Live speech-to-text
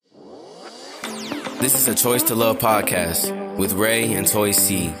This is a Choice to Love podcast with Ray and Toy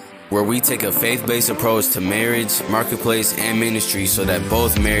Cee, where we take a faith-based approach to marriage, marketplace, and ministry so that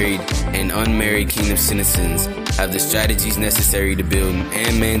both married and unmarried kingdom citizens have the strategies necessary to build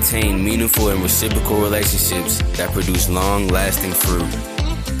and maintain meaningful and reciprocal relationships that produce long-lasting fruit.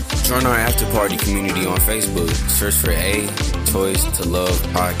 Join our after-party community on Facebook. Search for A Choice to Love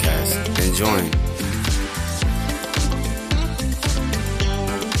podcast and join.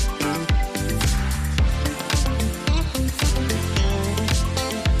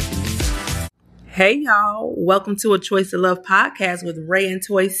 Hey y'all, welcome to a Choice to Love podcast with Ray and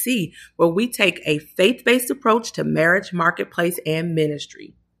Toy Cee, where we take a faith-based approach to marriage, marketplace, and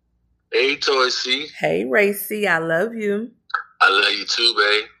ministry. Hey Toy Cee. Hey Ray C, I love you. I love you too,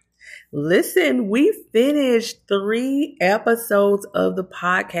 babe. Listen, we finished 3 episodes of the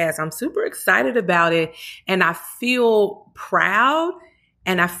podcast. I'm super excited about it, and I feel proud,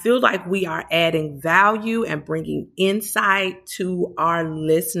 and I feel like we are adding value and bringing insight to our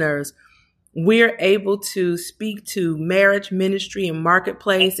listeners. We're able to speak to marriage, ministry, and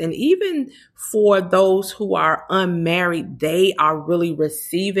marketplace. And even for those who are unmarried, they are really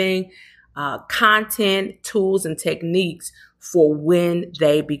receiving content, tools, and techniques for when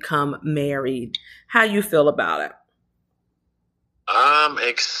they become married. How you feel about it? I'm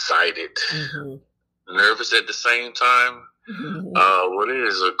excited. Nervous at the same time. Well, it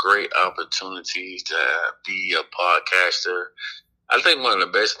is a great opportunity to be a podcaster. I think one of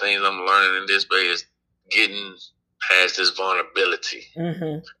the best things I'm learning in this, babe, is getting past this vulnerability.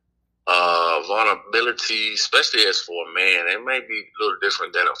 Vulnerability, especially as for a man, it may be a little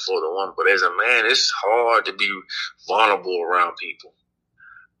different than for the woman, but as a man, it's hard to be vulnerable around people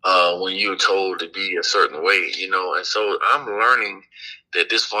when you're told to be a certain way, you know. And so I'm learning that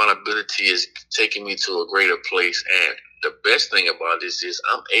this vulnerability is taking me to a greater place. And the best thing about this is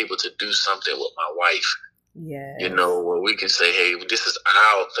I'm able to do something with my wife. Yeah, you know, where we can say, hey, this is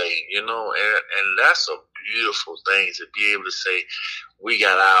our thing, you know, and that's a beautiful thing to be able to say we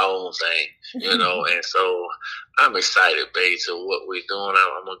got our own thing, you know. And so I'm excited, babe, to what we're doing.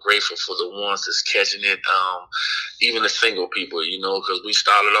 I'm grateful for the ones that's catching it, even the single people, you know, because we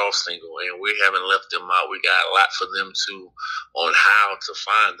started off single and we haven't left them out. We got a lot for them too on how to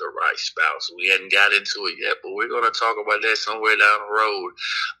find the right spouse. We hadn't got into it yet, but we're going to talk about that somewhere down the road.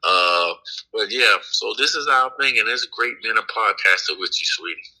 But yeah, so this is our thing, and it's great being a podcaster with you,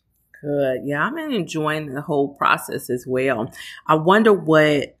 sweetie. Good. Yeah, I'm enjoying the whole process as well. I wonder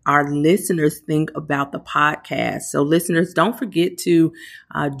what our listeners think about the podcast. So listeners, don't forget to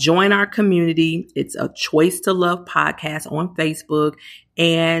join our community. It's a Choice to Love podcast on Facebook,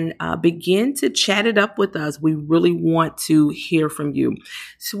 and begin to chat it up with us. We really want to hear from you.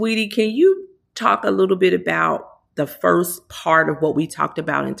 Sweetie, can you talk a little bit about the first part of what we talked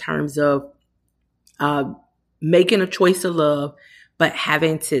about in terms of making a choice to love, but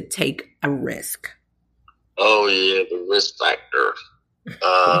having to take a risk? Oh, yeah, the risk factor.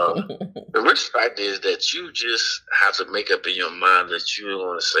 The risk factor is that you just have to make up in your mind that you're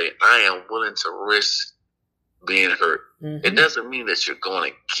going to say, I am willing to risk being hurt. It doesn't mean that you're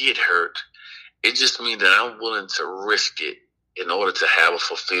going to get hurt. It just means that I'm willing to risk it in order to have a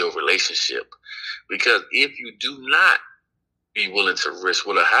fulfilled relationship. Because if you do not be willing to risk,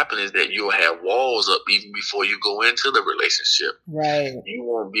 what'll happen is that you'll have walls up even before you go into the relationship. Right. You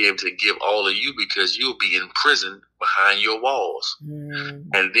won't be able to give all of you because you'll be in prison behind your walls.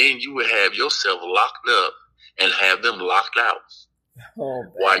 And then you will have yourself locked up and have them locked out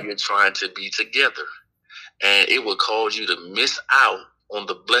while you're trying to be together. And it will cause you to miss out on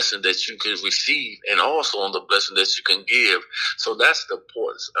the blessing that you can receive and also on the blessing that you can give. So that's the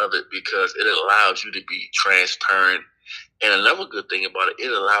importance of it, because it allows you to be transparent. And another good thing about it,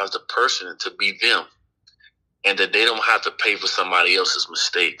 it allows the person to be them, and that they don't have to pay for somebody else's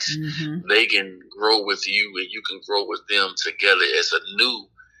mistakes. They can grow with you and you can grow with them together as a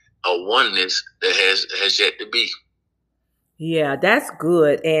oneness that has yet to be. Yeah, that's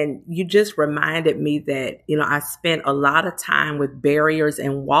good. And you just reminded me that, you know, I spent a lot of time with barriers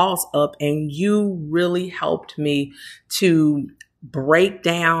and walls up, and you really helped me to break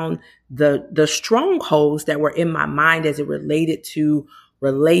down the strongholds that were in my mind as it related to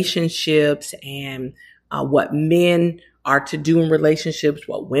relationships and what men are to do in relationships,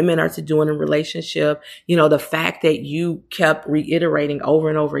 what women are to do in a relationship. You know, the fact that you kept reiterating over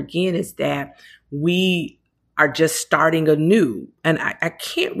and over again is that we are just starting anew. And I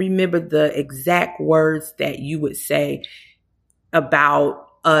can't remember the exact words that you would say about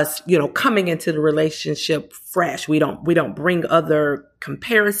us, you know, coming into the relationship fresh. We don't bring other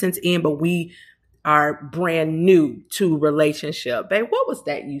comparisons in, but we are brand new to relationship. Babe, what was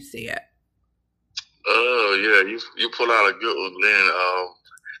that you said? Oh yeah, you pull out a good one, Lynn.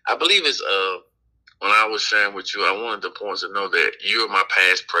 I believe it's when I was sharing with you, I wanted the points to know that you're my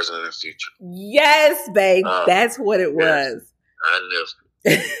past, present, and future. Yes, babe. That's what it was. I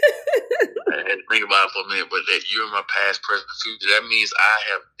never. I had to think about it for a minute, but that you're my past, present, and future. That means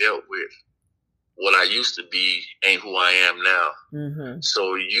I have dealt with what I used to be ain't who I am now. Mm-hmm.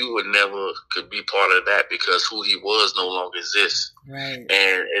 So you would never could be part of that because who he was no longer exists. Right.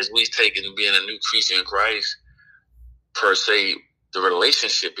 And as we take in being a new creature in Christ, per se, the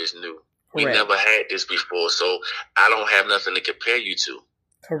relationship is new. Correct. We never had this before, so I don't have nothing to compare you to.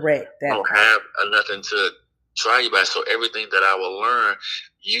 Correct. I don't have nothing to try you by. So everything that I will learn,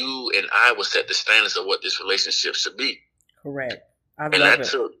 you and I will set the standards of what this relationship should be. Correct. And that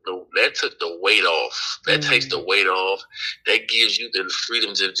took the weight off. That takes the weight off. That gives you the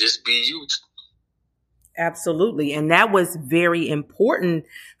freedom to just be you. Absolutely. And that was very important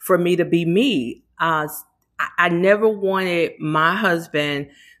for me to be me. I never wanted my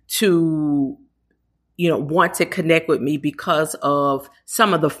husband to, want to connect with me because of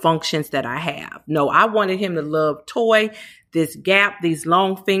some of the functions that I have. No, I wanted him to love Toy, this gap, these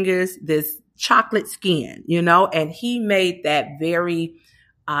long fingers, this chocolate skin, and he made that very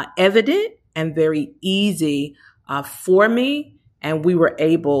evident and very easy for me. And we were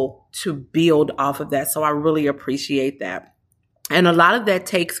able to build off of that. So I really appreciate that. And a lot of that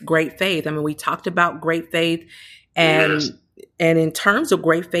takes great faith. I mean, we talked about great faith and in terms of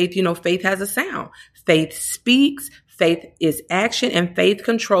great faith, faith has a sound. Faith speaks, faith is action, and faith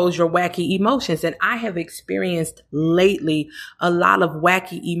controls your wacky emotions. And I have experienced lately a lot of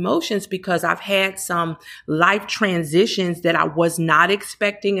wacky emotions because I've had some life transitions that I was not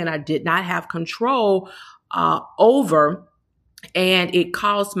expecting and I did not have control over. And it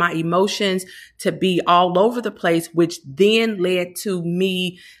caused my emotions to be all over the place, which then led to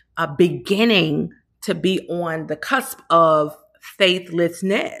me beginning to be on the cusp of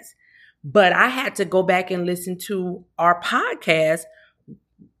faithlessness. But I had to go back and listen to our podcast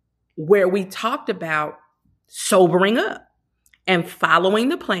where we talked about sobering up and following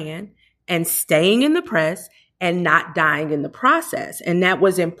the plan and staying in the press and not dying in the process. And that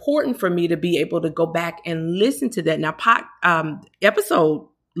was important for me to be able to go back and listen to that. Now, episode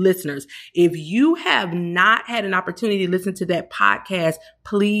listeners, if you have not had an opportunity to listen to that podcast,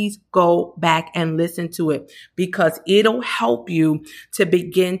 please go back and listen to it because it'll help you to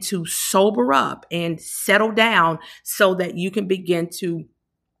begin to sober up and settle down so that you can begin to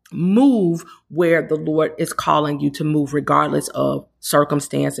move where the Lord is calling you to move regardless of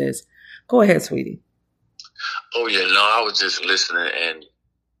circumstances. Go ahead, sweetie. Oh, yeah, no, I was just listening and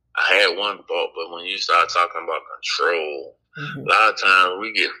I had one thought, but when you start talking about control, a lot of times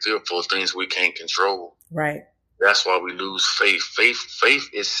we get fearful of things we can't control. Right. That's why we lose faith. Faith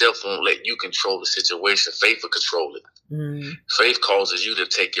itself won't let you control the situation. Faith will control it. Faith causes you to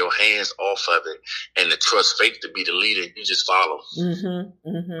take your hands off of it and to trust faith to be the leader. You just follow.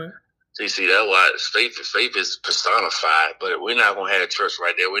 See, that's why faith is personified, but we're not going to have church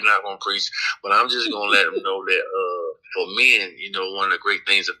right there. We're not going to preach, but I'm just going to let them know that for men, one of the great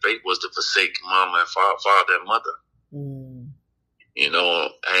things of faith was to forsake mama and father and mother.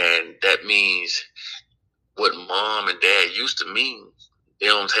 And that means what mom and dad used to mean, they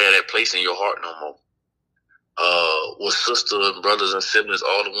don't have that place in your heart no more. With sister and brothers and siblings,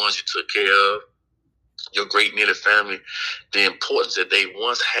 all the ones you took care of, your great knitted family, the importance that they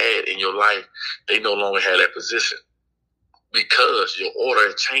once had in your life, they no longer have that position because your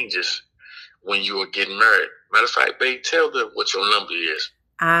order changes when you are getting married. Matter of fact, babe, tell them what your number is.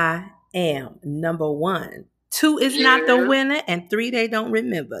 I am number 1. 2 is not the winner, and 3 they don't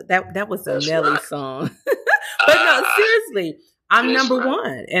remember. That was a Nelly song. But no, seriously, I'm number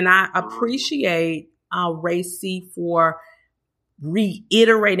 1, and I appreciate Ray C for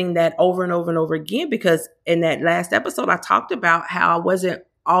reiterating that over and over and over again, because in that last episode, I talked about how I wasn't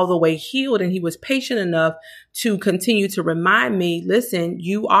all the way healed, and he was patient enough to continue to remind me, listen,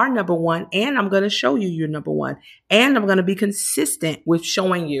 you are number 1, and I'm going to show you you're number 1, and I'm going to be consistent with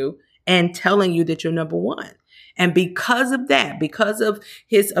showing you and telling you that you're number 1. And because of that, because of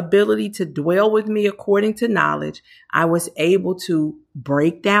his ability to dwell with me according to knowledge, I was able to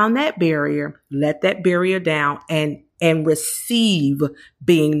break down that barrier, let that barrier down, and receive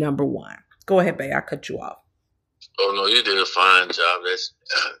being number 1. Go ahead, babe. I cut you off. Oh, no, you did a fine job. That's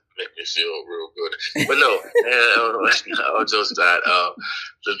make me feel real good. But no, I'll just that.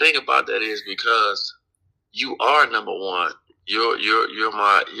 The thing about that is because you are number 1. You're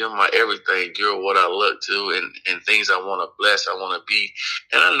my everything. You're what I look to and things I want to bless, I want to be.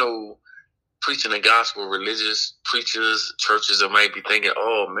 And I know preaching the gospel, religious preachers, churches might be thinking,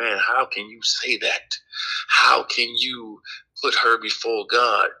 oh man, how can you say that? How can you put her before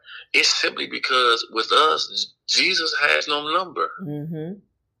God? It's simply because with us, Jesus has no number. Mm-hmm.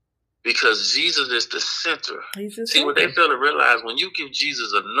 Because Jesus is the center. See, what they fail to realize, when you give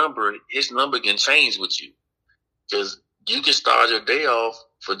Jesus a number, his number can change with you. Because you can start your day off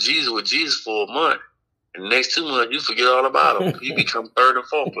with Jesus for a month. And the next 2 months, you forget all about him. You become third and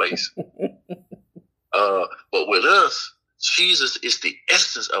fourth place. But with us, Jesus is the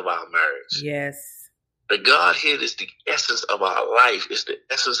essence of our marriage. Yes. The Godhead is the essence of our life. It's the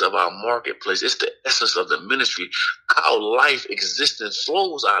essence of our marketplace. It's the essence of the ministry. Our life existence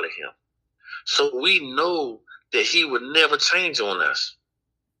flows out of him. So we know that he would never change on us.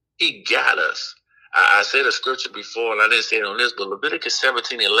 He got us. I said a scripture before, and I didn't say it on this, but Leviticus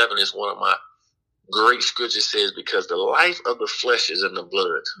 17:11 is one of my great scriptures. Says, because the life of the flesh is in the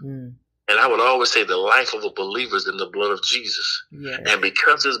blood. Mm. And I would always say the life of a believer is in the blood of Jesus. Yes. And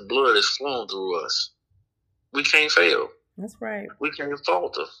because his blood is flowing through us, we can't fail. That's right. We can't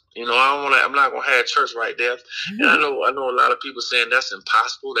falter. You know, I'm not gonna have church right there. Mm-hmm. And I know a lot of people saying that's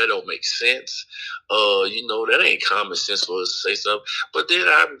impossible. That don't make sense. You know, that ain't common sense for us to say stuff. But then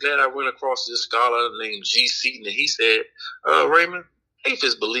I'm glad I went across this scholar named G. Seaton, and he said, Raymond, faith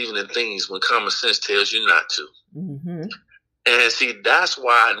is believing in things when common sense tells you not to. Mm-hmm. And see, that's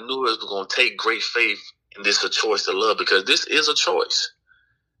why I knew it was going to take great faith, and this is a choice to love, because this is a choice.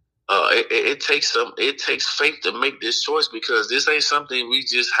 It takes faith to make this choice, because this ain't something we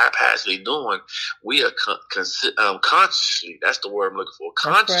just haphazardly doing. We are consciously, that's the word I'm looking for,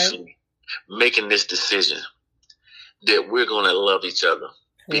 consciously making this decision that we're going to love each other.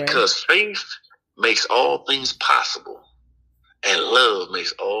 Right. Because faith makes all things possible, and love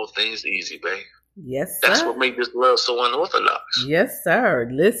makes all things easy, babe. Yes, sir. That's what makes this love so unorthodox. Yes, sir.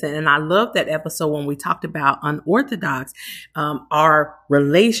 Listen, and I love that episode when we talked about unorthodox. Our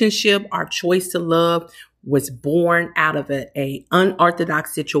relationship, our choice to love was born out of a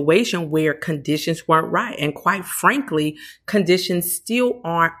unorthodox situation where conditions weren't right. And quite frankly, conditions still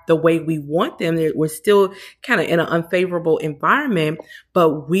aren't the way we want them. We're still kind of in an unfavorable environment,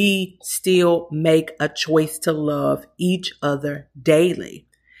 but we still make a choice to love each other daily.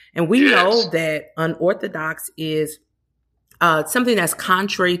 And we know that unorthodox is something that's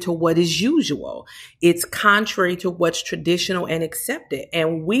contrary to what is usual. It's contrary to what's traditional and accepted.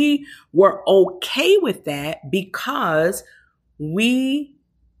 And we were okay with that because we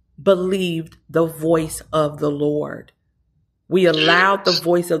believed the voice of the Lord. We allowed the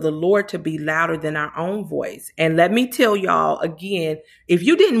voice of the Lord to be louder than our own voice. And let me tell y'all again, if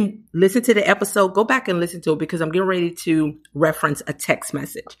you didn't listen to the episode, go back and listen to it, because I'm getting ready to reference a text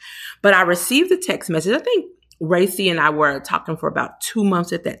message. But I received a text message. I think Racy and I were talking for about 2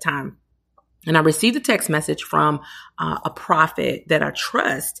 months at that time. And I received a text message from a prophet that I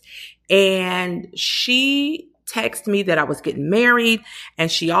trust. And she texted me that I was getting married.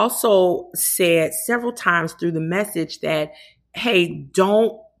 And she also said several times through the message that, hey,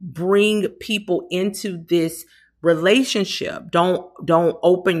 don't bring people into this relationship. Don't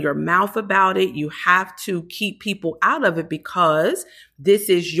open your mouth about it. You have to keep people out of it because this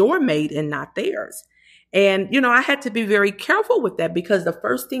is your mate and not theirs. And, you know, I had to be very careful with that, because the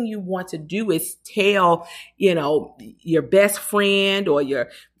first thing you want to do is tell, you know, your best friend or your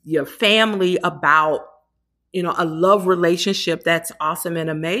family about, you know, a love relationship that's awesome and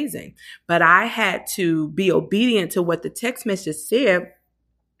amazing. But I had to be obedient to what the text message said.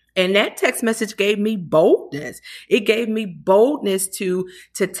 And that text message gave me boldness. It gave me boldness to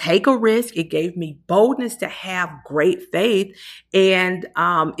take a risk. It gave me boldness to have great faith. And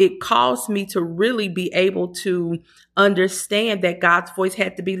it caused me to really be able to understand that God's voice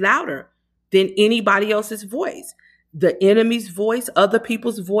had to be louder than anybody else's voice. The enemy's voice, other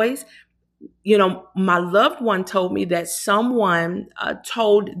people's voice. You know, my loved one told me that someone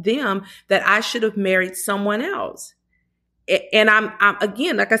told them that I should have married someone else. And I'm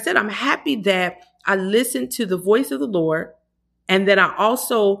again, like I said, I'm happy that I listened to the voice of the Lord, and that I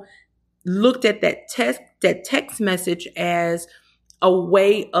also looked at that text message as a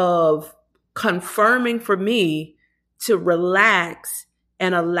way of confirming for me to relax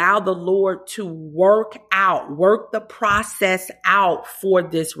and allow the Lord to work the process out for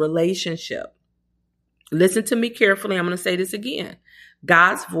this relationship. Listen to me carefully. I'm going to say this again.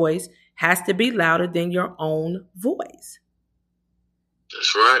 God's voice has to be louder than your own voice.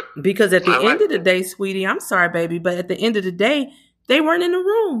 That's right. Because at the end of the day, sweetie, I'm sorry, baby, but at the end of the day, they weren't in the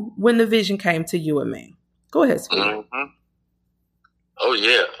room when the vision came to you and me. Go ahead, sweetie. Mm-hmm. Oh,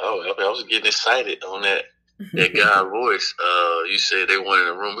 yeah. Oh, I was getting excited on that. that God's voice, you said they weren't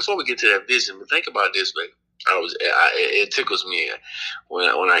in the room. Before we get to that vision, but think about this, baby. It tickles me when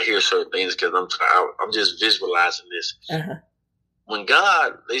I hear certain things because I'm just visualizing this. Uh-huh. When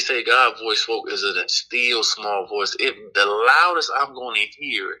they say God's voice spoke is in a still small voice. If the loudest I'm going to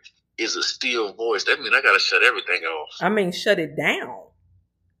hear is a still voice, that means I got to shut everything off. I mean, shut it down.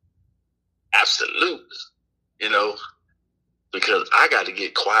 Absolutely. Because I got to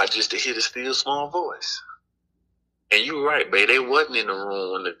get quiet just to hear the still small voice. And you're right, babe. They wasn't in the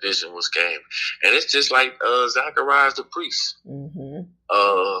room when the vision was came. And it's just like Zacharias the priest. Mm-hmm.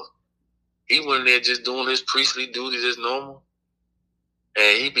 He went there just doing his priestly duties as normal.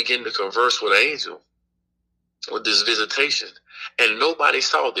 And he began to converse with an angel with this visitation. And nobody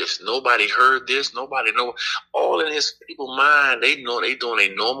saw this. Nobody heard this. Nobody know. All in his people's mind, they know they doing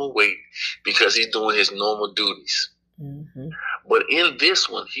a normal way because he's doing his normal duties. Mm-hmm. But in this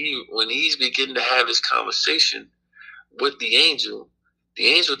one, when he's beginning to have this conversation with the angel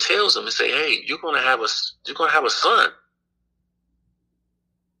tells him and say, "Hey, you're gonna have a son."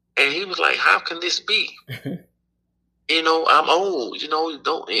 And he was like, "How can this be? I'm old.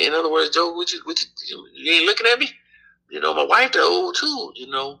 Don't. In other words, Joe, you ain't looking at me. My wife that old too.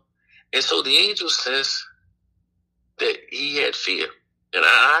 And so the angel says that he had fear, and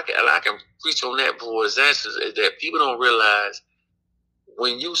I can preach on that voice. That's that people don't realize.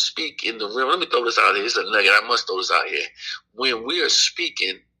 When you speak in the realm, let me throw this out here. It's a nugget. I must throw this out here. When we are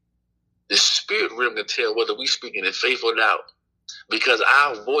speaking, the spirit realm can tell whether we're speaking in faith or doubt, because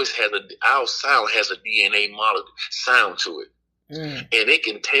our sound has a DNA model sound to it, and it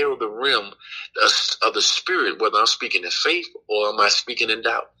can tell the realm of the spirit whether I'm speaking in faith or am I speaking in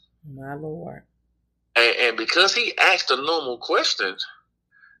doubt. My Lord. And because he asked a normal question,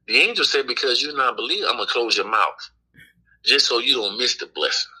 the angel said, "Because you're not believing, I'm gonna close your mouth." Just so you don't miss the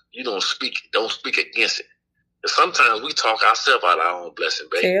blessing. You don't speak against it. And sometimes we talk ourselves out of our own blessing,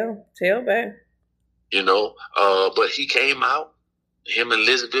 baby. Tell, babe. But he came out. Him and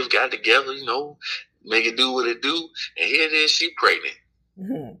Elizabeth got together, make it do what it do. And here it is, she pregnant.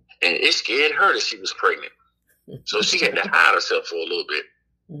 Mm-hmm. And it scared her that she was pregnant. So she had to hide herself for a little bit.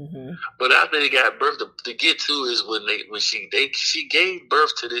 Mm-hmm. But after they got birth, to get to is when she gave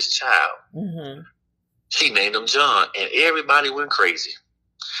birth to this child. Mm-hmm. She named him John, and everybody went crazy.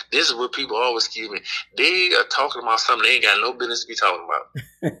 This is what people always give me. They are talking about something they ain't got no business to be talking about.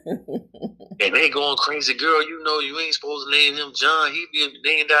 And they going crazy. Girl, you ain't supposed to name him John. He be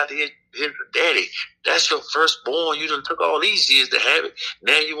named after his daddy. That's your firstborn. You done took all these years to have it.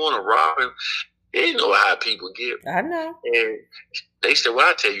 Now you want to rob him. They know how people get. I know. And they said, well,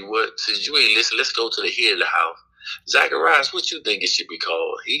 I tell you what, since you ain't listening, let's go to the head of the house. Zacharias, what you think it should be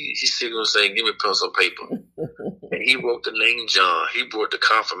called? He's sitting there saying, "Give me pencil and paper." And he wrote the name John. He brought the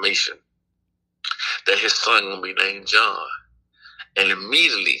confirmation that his son will be named John. And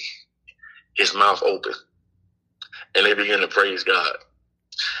immediately his mouth opened. And they began to praise God.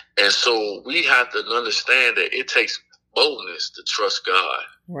 And so we have to understand that it takes boldness to trust God.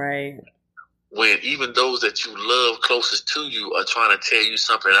 Right. When even those that you love closest to you are trying to tell you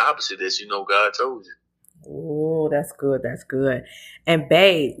something opposite that God told you. Oh, that's good. That's good. And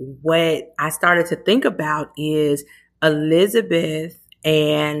babe, what I started to think about is Elizabeth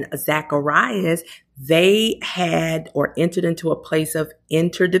and Zacharias, they had or entered into a place of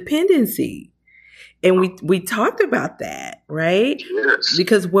interdependency. And we talked about that, right? Yes.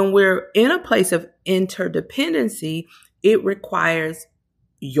 Because when we're in a place of interdependency, it requires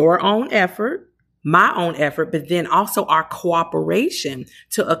your own effort, my own effort, but then also our cooperation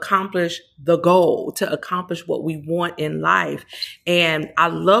to accomplish the goal, to accomplish what we want in life. And I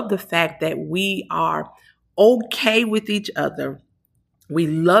love the fact that we are okay with each other. We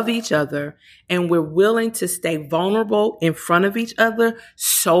love each other, and we're willing to stay vulnerable in front of each other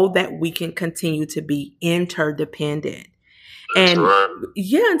so that we can continue to be interdependent. And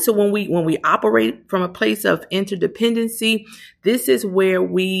and so when we operate from a place of interdependency, this is where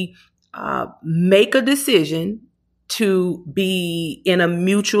we make a decision to be in a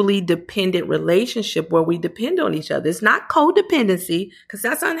mutually dependent relationship where we depend on each other. It's not codependency because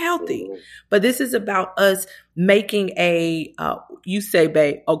that's unhealthy, but this is about us making a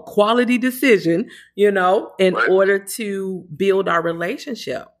quality decision, in order to build our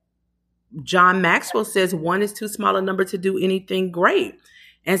relationship. John Maxwell says one is too small a number to do anything great.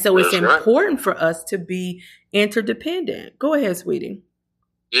 And so it's important for us to be interdependent. Go ahead, sweetie.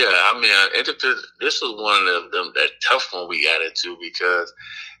 Yeah, this is one of them, that tough one we got into, because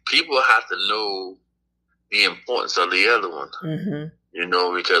people have to know the importance of the other one.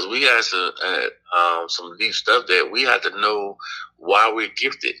 Mm-hmm. Because we got some deep stuff that we have to know why we're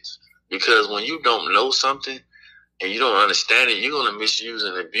gifted. Because when you don't know something and you don't understand it, you're going to misuse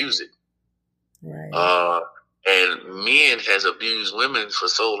and abuse it. Right. And men has abused women for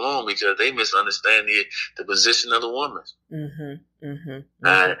so long because they misunderstand the position of the woman. Mm-hmm, mm-hmm, mm-hmm.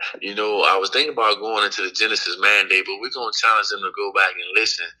 And, I was thinking about going into the Genesis mandate, but we're going to challenge them to go back and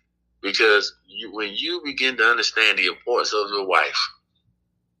listen. Because when you begin to understand the importance of your wife,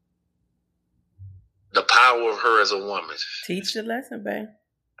 the power of her as a woman. Teach the lesson, babe.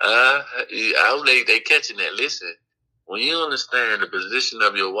 I hope they catching that. Listen, when you understand the position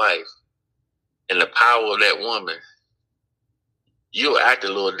of your wife and the power of that woman, you'll act a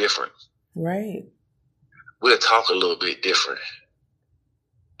little different. Right. We'll talk a little bit different.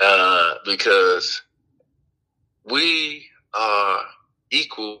 Because we are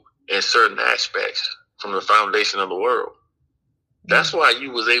equal in certain aspects from the foundation of the world. That's why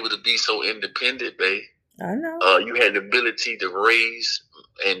you was able to be so independent, babe. I know. You had the ability to raise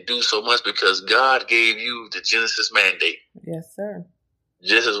and do so much because God gave you the Genesis mandate. Yes, sir.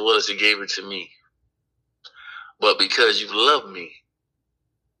 Just as well as He gave it to me. But because you love me,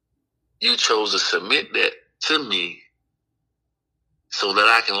 you chose to submit that to me so that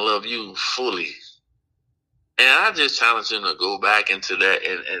I can love you fully. And I just challenge them to go back into that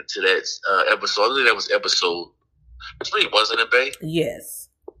and to that episode. I think that was episode 3, wasn't it, babe? Yes.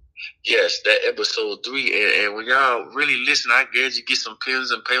 Yes, that episode 3. And when y'all really listen, I guess you get some pens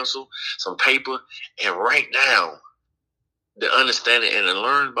and pencil, some paper, and write down the understanding and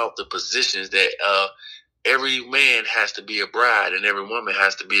learn about the positions that every man has to be a bride and every woman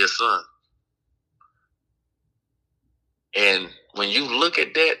has to be a son. And when you look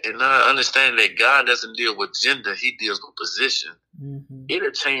at that and understand that God doesn't deal with gender, He deals with position,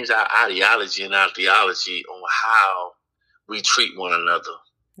 it'll change our ideology and our theology on how we treat one another.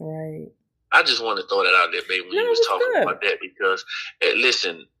 Right. I just want to throw that out there, baby, when you was talking about that, because,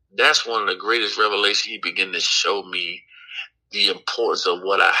 listen, that's one of the greatest revelations He began to show me, the importance of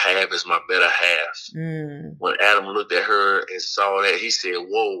what I have as my better half. When Adam looked at her and saw that, he said,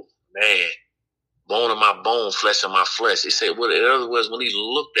 whoa, man, bone of my bone, flesh of my flesh. He said, well, in other words, when he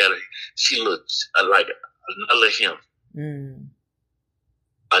looked at her, she looked like another him.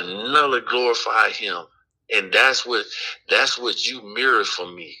 Another glorified him. And that's what you mirror for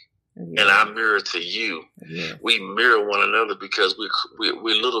me. Yeah. And I mirror to you. Yeah. We mirror one another because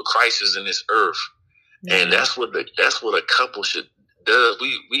we're little Christs in this earth. Yeah. And that's what a couple should do.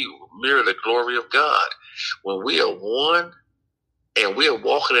 We mirror the glory of God. When we are one and we are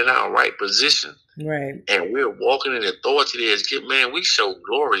walking in our right position, right, and we're walking in authority as good, man, we show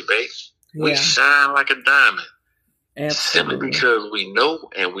glory, babe. Yeah. We shine like a diamond. Absolutely. Simply because we know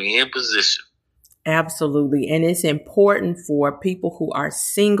and we in position. Absolutely. And it's important for people who are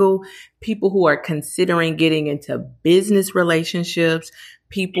single, people who are considering getting into business relationships,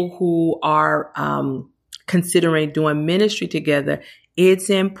 people who are considering doing ministry together. It's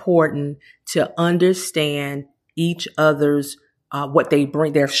important to understand each other's what they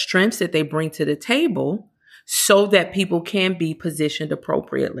bring, their strengths that they bring to the table, so that people can be positioned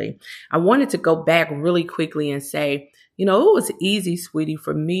appropriately. I wanted to go back really quickly and say, it was easy, sweetie,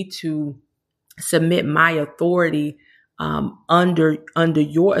 for me to submit my authority under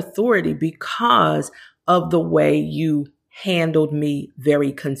your authority because of the way you handled me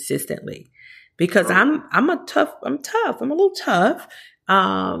very consistently. Because I'm tough. I'm a little tough.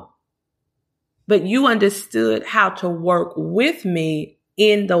 But you understood how to work with me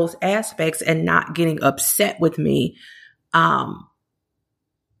in those aspects and not getting upset with me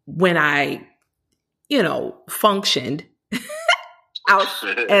when I, functioned out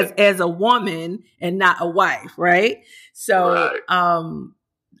as a woman and not a wife, right? So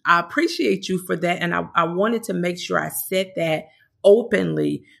I appreciate you for that. And I wanted to make sure I said that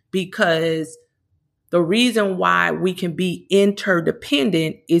openly, because the reason why we can be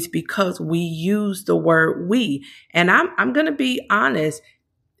interdependent is because we use the word we. And I'm going to be honest.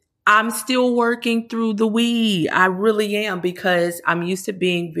 I'm still working through the we. I really am, because I'm used to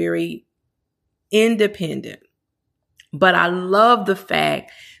being very independent. But I love the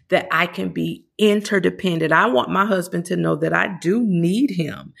fact that I can be interdependent. I want my husband to know that I do need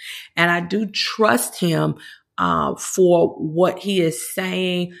him and I do trust him for what he is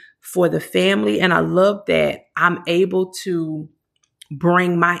saying for the family. And I love that I'm able to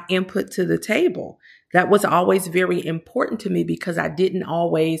bring my input to the table. That was always very important to me because I didn't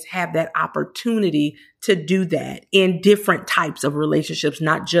always have that opportunity to do that in different types of relationships,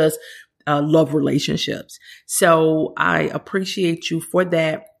 not just love relationships. So I appreciate you for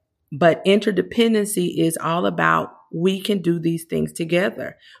that. But interdependency is all about we can do these things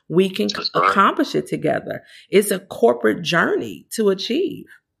together. We can accomplish it together. It's a corporate journey to achieve.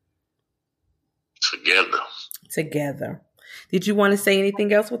 Together. Did you want to say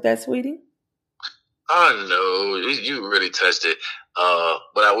anything else with that, sweetie? I know you really touched it.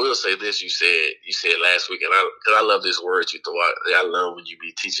 But I will say this: you said last week, and because I love this word you throw out. I love when you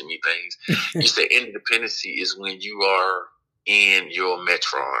be teaching me things. You said interdependency is when you are in your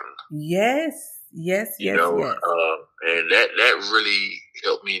metron. Yes. And that really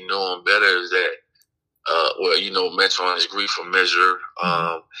helped me know him better. Is that metron is Greek for measure.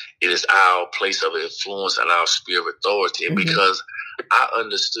 It is our place of influence and our sphere of authority. And because I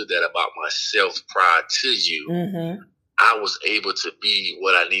understood that about myself prior to you, I was able to be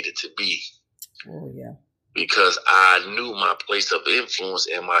what I needed to be. Oh yeah. Because I knew my place of influence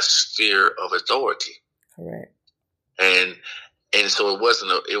and my sphere of authority. Correct. And so it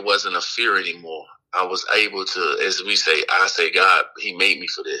wasn't a fear anymore. I was able to, as we say, I say, God, He made me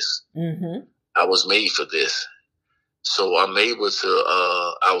for this. I was made for this. So I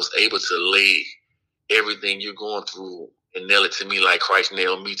was able to lay everything you're going through and nail it to me like Christ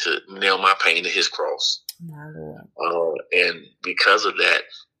nailed my pain to His cross. My Lord. And because of that,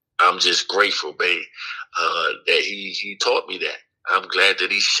 I'm just grateful, babe, that he taught me that. I'm glad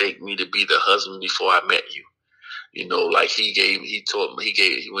that He shaped me to be the husband before I met you. Like He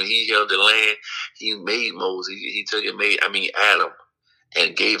when He held the land, He made Moses. He took and Adam,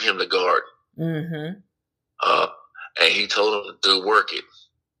 and gave him the garden. And He told him to work it.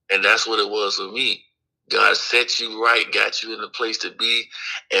 And that's what it was for me. God set you right, got you in the place to be.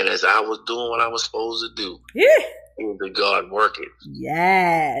 And as I was doing what I was supposed to do, He was the God working.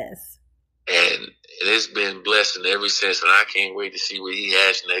 Yes. And it's been blessing ever since. And I can't wait to see what He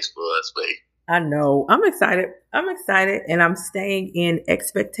has next for us, babe. I know. I'm excited. And I'm staying in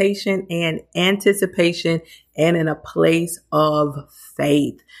expectation and anticipation and in a place of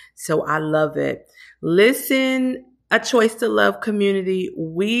faith. So I love it. Listen, A Choice to Love community,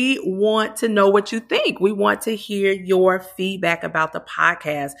 we want to know what you think. We want to hear your feedback about the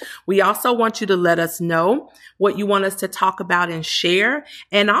podcast. We also want you to let us know what you want us to talk about and share.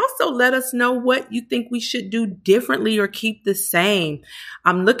 And also let us know what you think we should do differently or keep the same.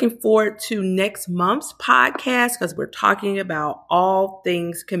 I'm looking forward to next month's podcast because we're talking about all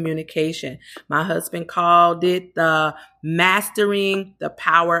things communication. My husband called it the Mastering the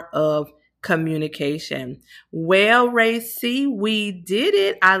Power of Communication. Well, Ray C, we did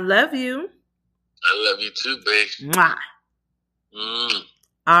it. I love you. I love you too, babe. Mwah.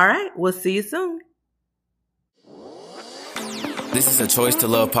 All right. We'll see you soon. This is A Choice to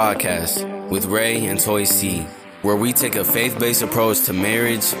Love podcast with Ray and Toy Cee, where we take a faith-based approach to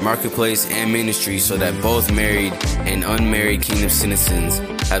marriage, marketplace, and ministry so that both married and unmarried kingdom citizens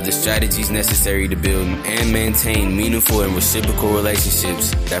have the strategies necessary to build and maintain meaningful and reciprocal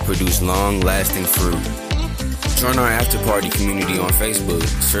relationships that produce long-lasting fruit. Join our after-party community on Facebook.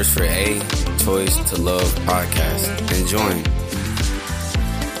 Search for A Choice to Love podcast and join.